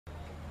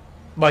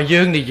បើ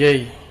យើងនិយាយ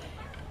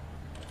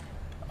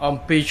អំ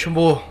ពីឈ្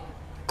មោះ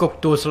គុក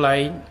ទួលស្លែ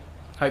ង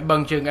ហើយបឹង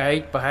ជើងឯក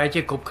ប្រហែល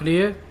ជាគ្រប់គ្នា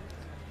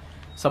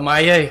សម័យ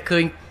ហើយឃើ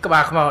ញក្បា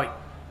លខ្មោច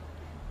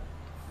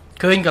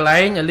ឃើញកន្លែ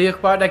ងលា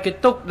ខ្មោចដែលគេ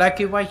ទុកដែល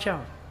គេវាយចោ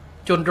ល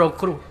ជនរង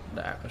គ្រោះ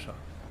ដែលអកុសល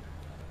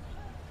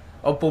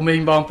ឪពុកមីង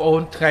បងប្អូ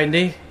នថ្ងៃ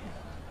នេះ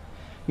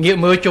ងាក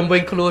មើលជុំវិ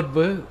ញខ្លួន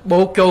មើលបូ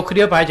កចូលគ្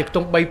នាប្រហែលជាខ្ទ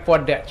ង់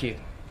 3000 នាក់ជាង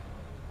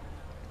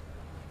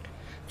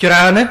ច្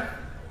រើនណា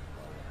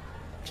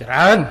ច្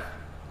រើន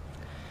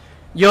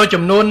យក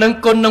ចំនួននឹង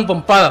គុណនឹង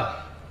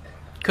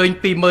7ឃើញ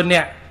 20000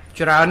 នាក់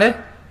ច្រើនណា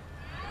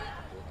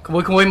ក្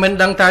មួយមិន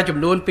ដឹងថាចំ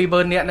នួន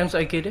 20000 នាក់នឹងស្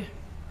អីគេទេ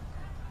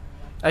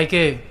អី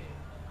គេ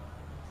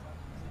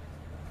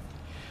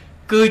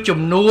គឺចំ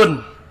នួន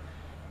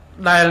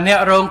ដែលអ្នក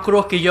រងគ្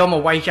រោះគេយកម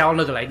កវាយចោល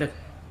នៅកន្លែងនេះ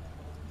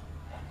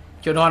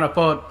ជំនាន់អព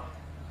ត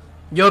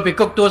យកពី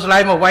គុកទួលស្លែ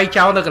ងមកវាយ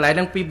ចោលនៅកន្លែងហ្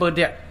នឹង 20000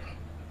 នាក់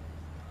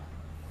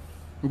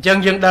អញ្ចឹង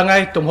យើងដឹងហើ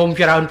យទំហំ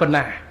ច្រើនប៉ុណ្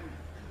ណា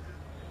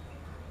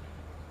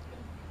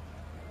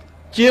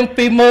ជាង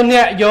 20000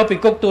 នាក់យកពី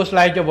គុកទួលស្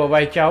លែងយកមក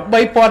វាយចោល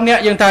 3000 នា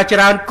ក់យើងថាច្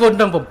រើនគុណ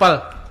ទាំង7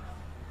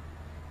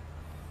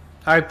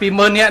ហើយ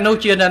 20000 នាក់នោះ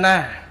ជាណា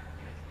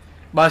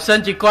បើសិន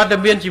ជាគាត់តែ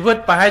មានជីវិត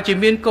ប្រហែលជា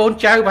មានកូន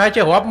ចៅប្រហែល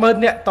ជារាប់ម៉ឺន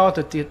នាក់ត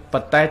ទៅទៀតប៉ុ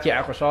ន្តែជាអ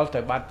កុសលទៅ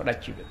បានផ្ដា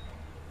ច់ជីវិត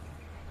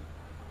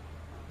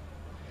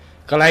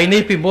កន្លែង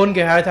នេះពីមុន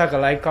គេហៅថាក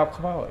ន្លែងកប់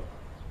ខ្មោច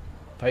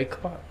ភ័យ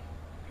ខ្មោច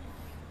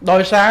ដោ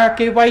យសារ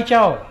គេវាយ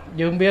ចោល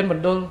យើងមានម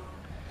ណ្ឌល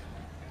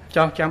ច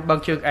ង់ចាំបឹង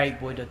ជើងឯក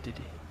មួយទៅទៀ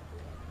ត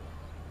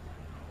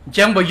អញ្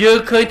ចឹងបើយើង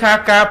ឃើញថា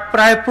ការប្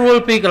រែប្រួល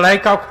ពីកន្លែង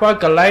កប់ខ្មោច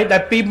កន្លែងដែ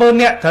ល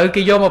 20000 នាក់ត្រូវ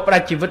គេយកមកផ្ដា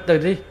ច់ជីវិតទៅ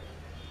នេះ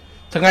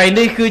ថ្ងៃ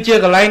នេះគឺជា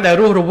កន្លែងដែល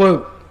រស់រវើក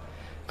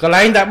កន្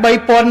លែងដែល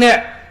 3000 នា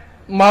ក់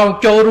មក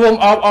ចូលរួម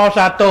អបអរ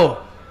សាទរ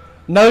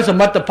នៅស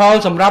មិទ្ធផល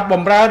សម្រាប់ប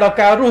ម្រើដល់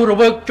ការរស់រ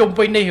វើកជុំ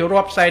វិញនេះ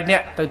រាប់សែននា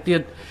ក់ទៅទៀ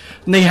ត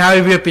នេះហើយ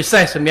វាពិ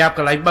សេសសម្រាប់ក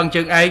ន្លែងបឹង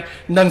ជើងឯក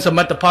និងស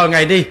មិទ្ធផលថ្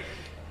ងៃនេះ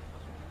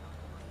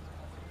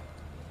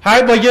ហើយ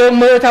បើយើង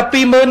មើលថា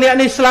 20000 នាក់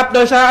នេះស្លាប់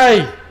ដោយសារអី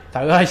ត្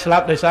រូវហើយស្លា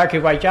ប់ដោយសារគេ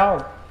វាយចោល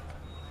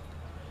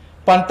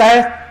ប៉ុន្តែ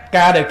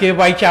ការដែលគេ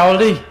វាយចោល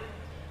នេះ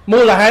មូ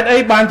លហេតុអី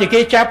បានជាគេ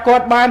ចាប់គា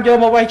ត់បានយក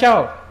មកវាយចោ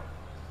ល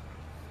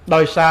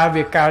ដោយសារ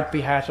វាកើតពី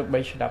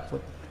53ឆ្នាំពុ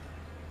ទ្ធ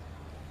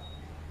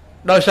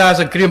ដោយសារ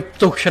សង្គ្រាមផ្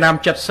ទុះឆ្នាំ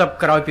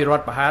70ក្រោយពីរ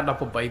ដ្ឋប្រហារ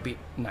18ពី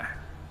ណា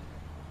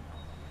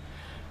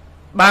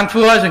បានធ្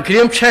វើឲ្យសង្គ្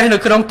រាមឆេះនៅ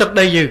ក្នុងទឹក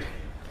ដីយើង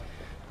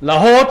រ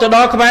ហូតទៅដ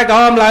ល់ខ្មែរក្រ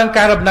ហមឡើង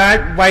ការអំណាច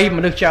វាយម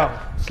នុស្សចោល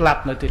ស្លា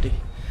ប់នៅទីនេះ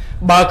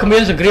បើគ្មា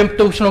នសង្គ្រាមផ្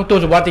ទុះក្នុងទ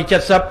សវត្សរ៍ទី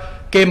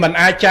70គេមិន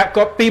អាចចាប់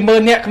គាត់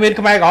 20000 នាក់គ្មាន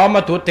ខ្មែរក្រហមម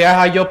កត្រួតត្រា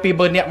ហើយយក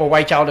 20000 នាក់មកវា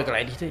យចោលនៅកន្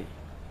លែងនេះទេ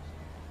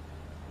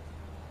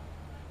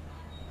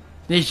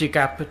នេះជា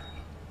ការពិត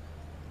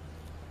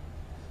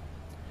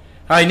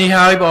ហើយនេះ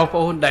ហើយបងប្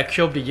អូនដែលខ្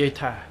ញុំនិយាយ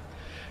ថា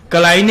ក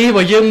ន្លែងនេះ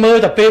បើយើងមើល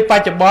តែពេលប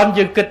ច្ចុប្បន្ន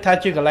យើងគិតថា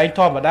ជាកន្លែងធ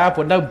ម្មតាព្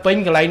រោះនៅពេញ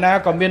កន្លែងណា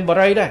ក៏មានប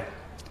រិយដែរ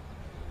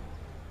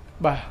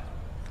បាទ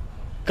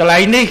កន្លែ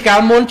ងនេះកា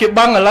លមុនជា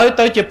បឹងឥឡូវ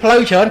ទៅជាផ្លូវ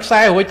ច្រើនខ្សែ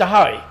រួចទៅ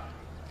ហើយ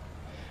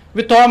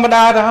វាធម្ម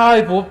តាទៅហើយ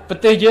ព្រោះប្រ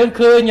ទេសយើង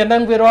ឃើញអានឹ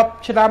ងវារាប់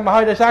ឆ្នាំមកហើ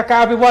យដោយសារកា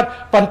រវិវត្ត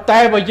ប៉ុន្តែ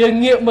បើយើង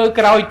ងាកមើល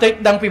ក្រោយតិច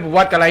ដឹងពីប្រវ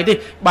ត្តិកន្លែងនេះ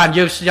បាន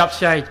យើងស្ញប់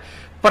ស្ញែង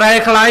ប្រែ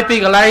คล้ายពី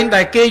កន្លែង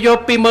ដែលគេយក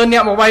 20000 នា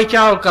ក់មកវាយ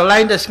ចោលកន្លែ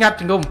ងដែលស្ងាត់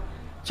ជំនុំ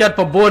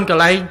79ក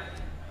ន្លែង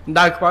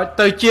ដោយខ្វល់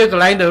ទៅជាក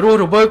ន្លែងដែលរស់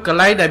រវើកកន្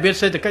លែងដែលមាន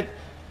សេដ្ឋកិច្ច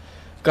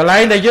កន្លែ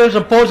ងដែលយើងស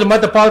ម្ពោធសមិ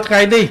ទ្ធផលថ្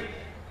ងៃនេះ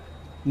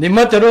និ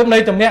មិត្តរូបនៃ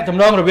ទំនាក់ទំ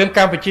នងរវាងក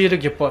ម្ពុជានិ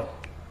ងជប៉ុន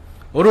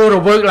រស់រ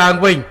វើកឡើង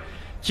វិញ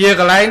ជា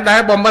កន្លែងដែ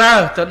លបម្រើ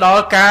ទៅដ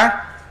ល់ការ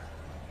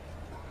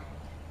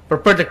ប្រ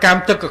ព្រឹត្តកម្ម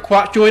ទឹកកខ្វ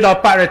ក់ជួយដល់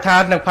បរិស្ថា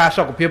ននិងផា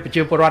សុកភាពប្រ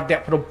ជាពលរដ្ឋអ្នក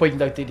ភ្នំពេញ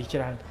នៅទីនេះច្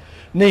រើន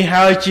នេះ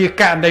ហើយជា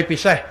ករណីពិ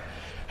សេស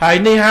ហើយ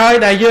នេះហើយ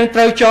ដែលយើងត្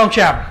រូវចង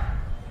ចាំ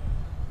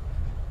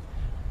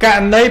ក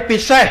រណីពិ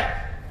សេស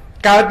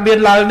កើតមាន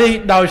ឡើងនេះ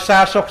ដោយសា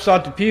រសុខស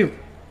ន្តិភាព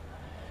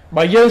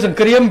បើយើងសង្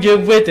គ្រាមយើង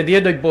វេទនា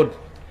ដូចបុណ្យ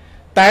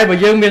តែបើ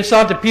យើងមានស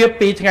ន្តិភាព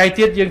2ថ្ងៃ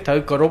ទៀតយើងត្រូវ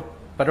គោរព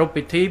ប្រារព្ធ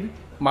ពិធី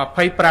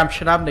25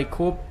ឆ្នាំនៃ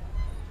ខួប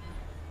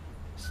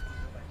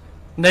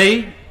នៃ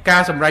កា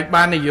រសម្រេច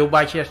បាននយោ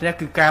បាយជាក់ស្ដែង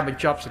គឺការប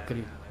ញ្ចប់សង្គ្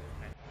រាម